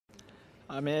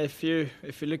I mean, if you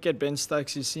look at Ben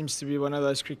Stokes, he seems to be one of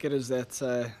those cricketers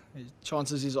that he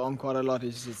chances his arm quite a lot.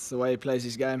 It's the way he plays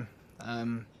his game.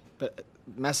 But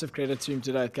massive credit to him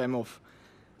today. It came off.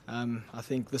 I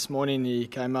think this morning he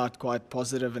came out quite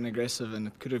positive and aggressive, and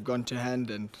it could have gone to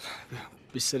hand and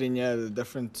be sitting here with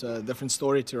a different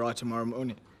story to write tomorrow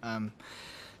morning.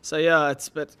 So yeah,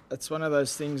 it's one of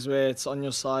those things where it's on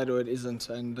your side or it isn't,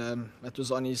 and it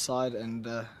was on his side, and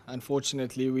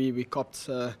unfortunately we copped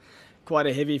quite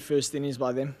a heavy first innings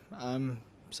by them.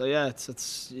 So yeah,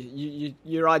 it's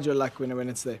you ride your luck when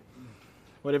it's there.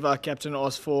 Whatever our captain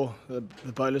asked for, the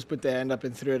bowlers put their hand up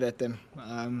and threw it at them.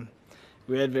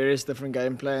 We had various different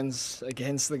game plans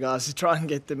against the guys to try and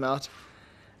get them out.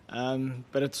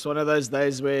 But it's one of those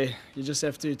days where you just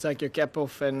have to take your cap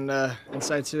off and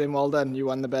say to them, well done, you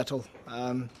won the battle.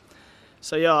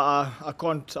 So yeah, I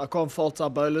can't fault our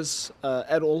bowlers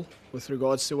at all with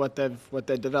regards to what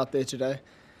they did out there today.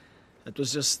 It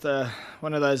was just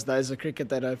one of those days of cricket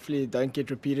that hopefully don't get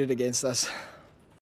repeated against us.